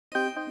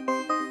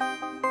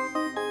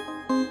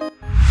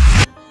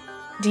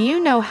Do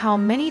you know how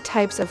many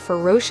types of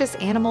ferocious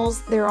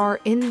animals there are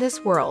in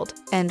this world,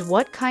 and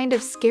what kind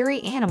of scary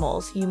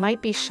animals you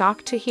might be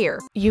shocked to hear?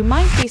 You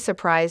might be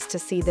surprised to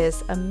see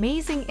this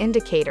amazing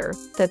indicator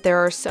that there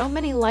are so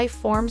many life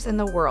forms in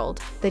the world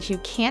that you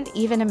can't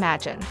even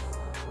imagine.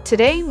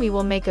 Today we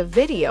will make a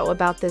video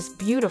about this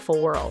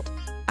beautiful world.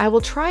 I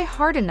will try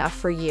hard enough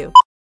for you.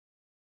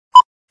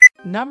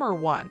 Number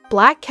 1.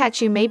 Black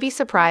cat. You may be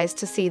surprised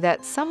to see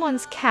that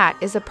someone's cat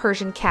is a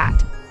Persian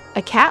cat.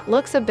 A cat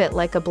looks a bit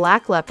like a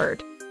black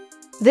leopard.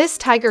 This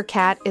tiger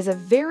cat is a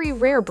very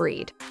rare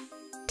breed.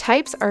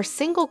 Types are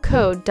single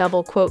code,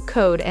 double quote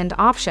code, and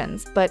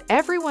options, but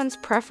everyone's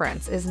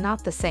preference is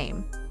not the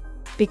same.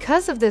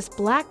 Because of this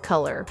black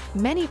color,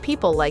 many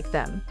people like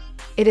them.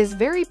 It is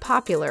very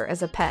popular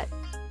as a pet.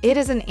 It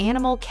is an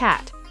animal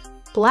cat.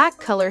 Black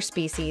color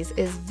species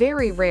is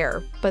very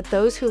rare, but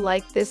those who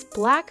like this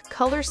black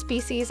color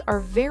species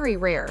are very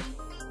rare.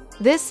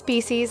 This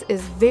species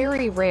is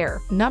very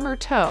rare. Number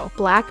 2.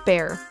 Black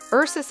bear.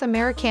 Ursus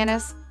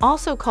americanus,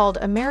 also called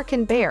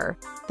American bear,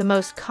 the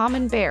most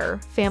common bear,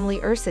 family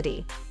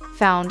Ursidae,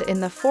 found in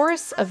the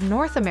forests of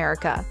North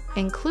America,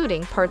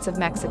 including parts of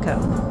Mexico.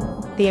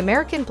 The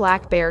American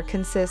black bear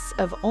consists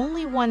of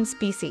only one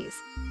species,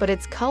 but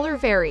its color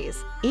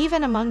varies,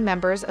 even among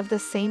members of the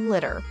same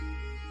litter.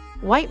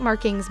 White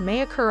markings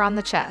may occur on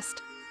the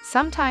chest,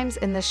 sometimes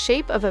in the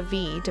shape of a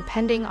V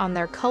depending on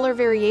their color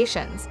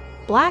variations.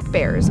 Black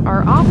bears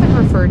are often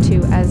referred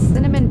to as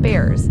cinnamon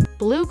bears,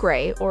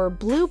 blue-gray or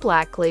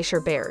blue-black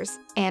glacier bears,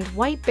 and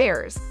white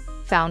bears,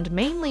 found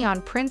mainly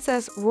on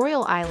Princess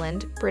Royal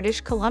Island, British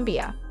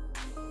Columbia.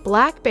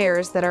 Black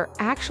bears that are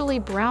actually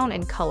brown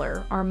in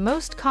color are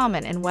most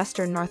common in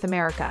Western North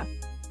America.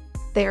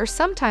 They are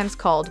sometimes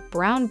called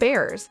brown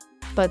bears,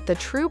 but the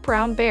true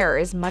brown bear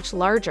is much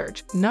larger.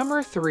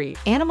 Number 3.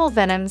 Animal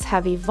venoms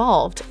have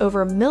evolved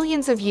over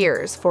millions of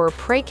years for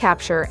prey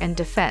capture and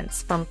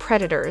defense from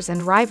predators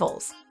and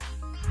rivals.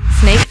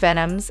 Snake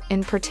venoms,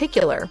 in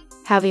particular,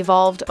 have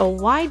evolved a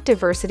wide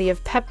diversity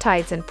of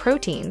peptides and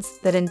proteins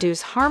that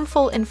induce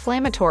harmful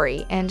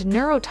inflammatory and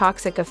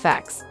neurotoxic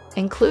effects,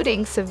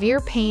 including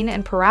severe pain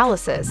and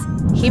paralysis,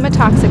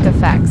 hemotoxic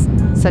effects,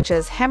 such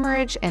as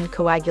hemorrhage and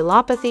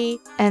coagulopathy,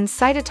 and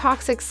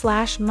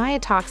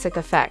cytotoxic/myotoxic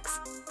effects,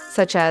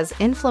 such as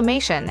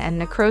inflammation and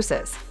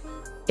necrosis.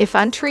 If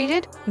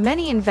untreated,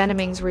 many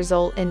envenomings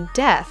result in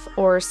death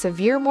or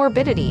severe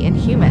morbidity in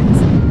humans,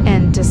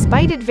 and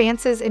despite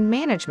advances in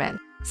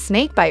management,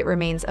 snakebite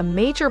remains a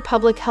major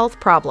public health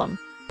problem,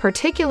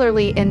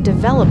 particularly in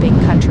developing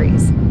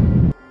countries.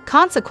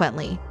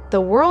 Consequently, the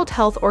World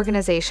Health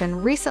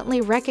Organization recently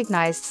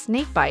recognized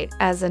snakebite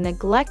as a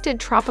neglected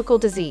tropical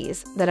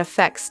disease that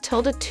affects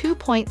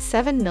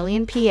 2.7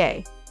 million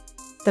PA.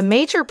 The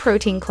major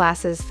protein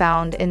classes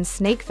found in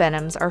snake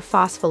venoms are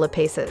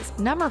phospholipases.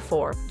 Number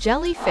 4.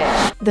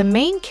 Jellyfish. The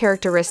main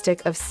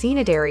characteristic of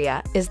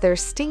cnidaria is their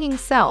stinging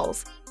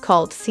cells,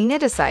 called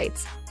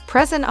cnidocytes,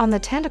 present on the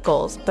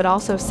tentacles but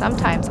also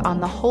sometimes on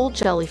the whole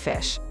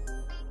jellyfish.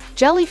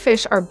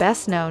 Jellyfish are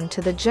best known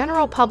to the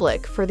general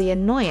public for the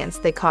annoyance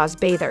they cause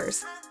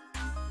bathers.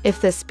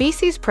 If the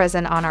species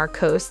present on our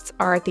coasts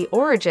are at the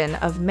origin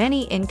of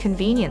many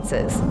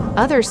inconveniences,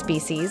 other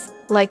species,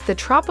 like the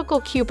tropical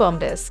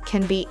cubombus,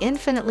 can be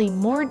infinitely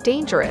more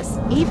dangerous,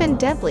 even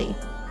deadly.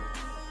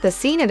 The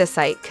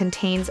cnidocyte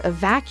contains a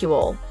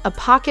vacuole, a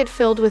pocket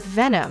filled with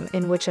venom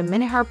in which a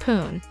mini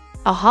harpoon,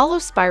 a hollow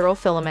spiral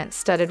filament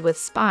studded with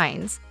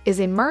spines, is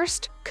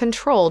immersed,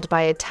 controlled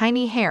by a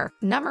tiny hair.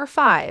 Number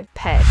 5.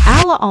 Pet.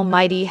 Allah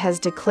Almighty has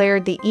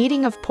declared the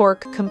eating of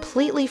pork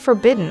completely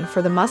forbidden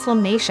for the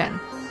Muslim nation.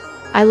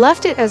 I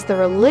left it as the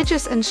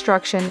religious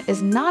instruction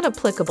is not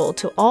applicable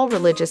to all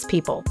religious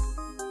people.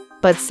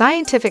 But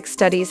scientific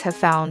studies have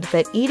found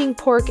that eating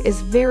pork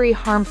is very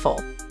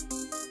harmful.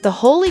 The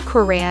Holy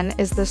Quran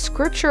is the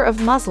scripture of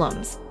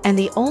Muslims and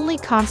the only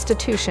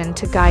constitution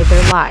to guide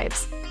their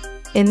lives.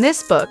 In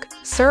this book,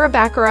 Surah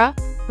Baqarah,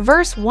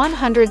 verse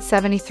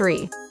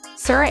 173,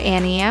 Surah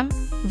An'am,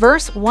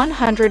 verse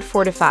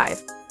 145,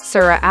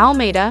 Surah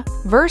Al-Ma'idah,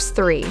 verse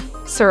 3,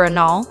 Surah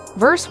Nahl,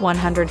 verse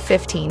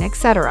 115,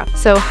 etc.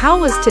 So how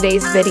was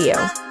today's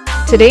video?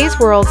 Today's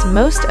world's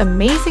most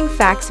amazing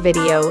facts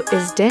video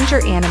is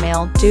Danger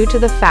Animal due to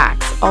the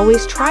facts.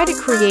 Always try to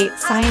create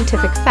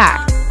scientific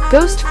fact,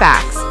 ghost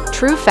facts,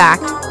 true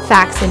fact,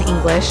 facts in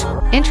English,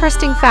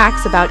 interesting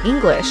facts about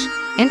English,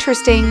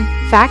 interesting,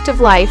 fact of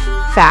life,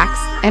 facts,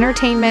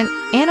 entertainment,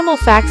 animal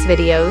facts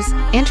videos,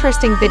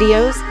 interesting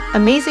videos,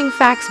 amazing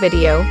facts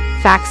videos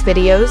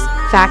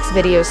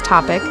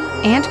topic,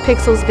 and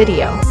pixels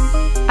video.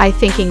 I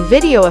thinking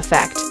video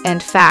effect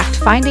and fact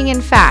finding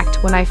in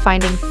fact when I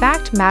finding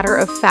fact matter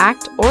of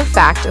fact or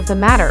fact of the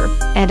matter,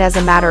 and as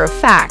a matter of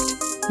fact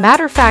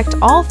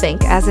all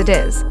think as it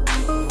is.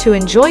 To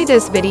enjoy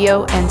this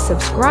video and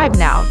subscribe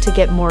now to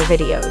get more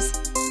videos.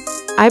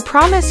 I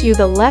promise you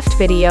the left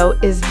video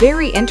is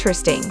very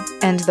interesting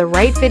and the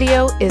right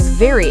video is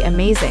very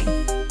amazing.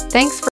 Thanks for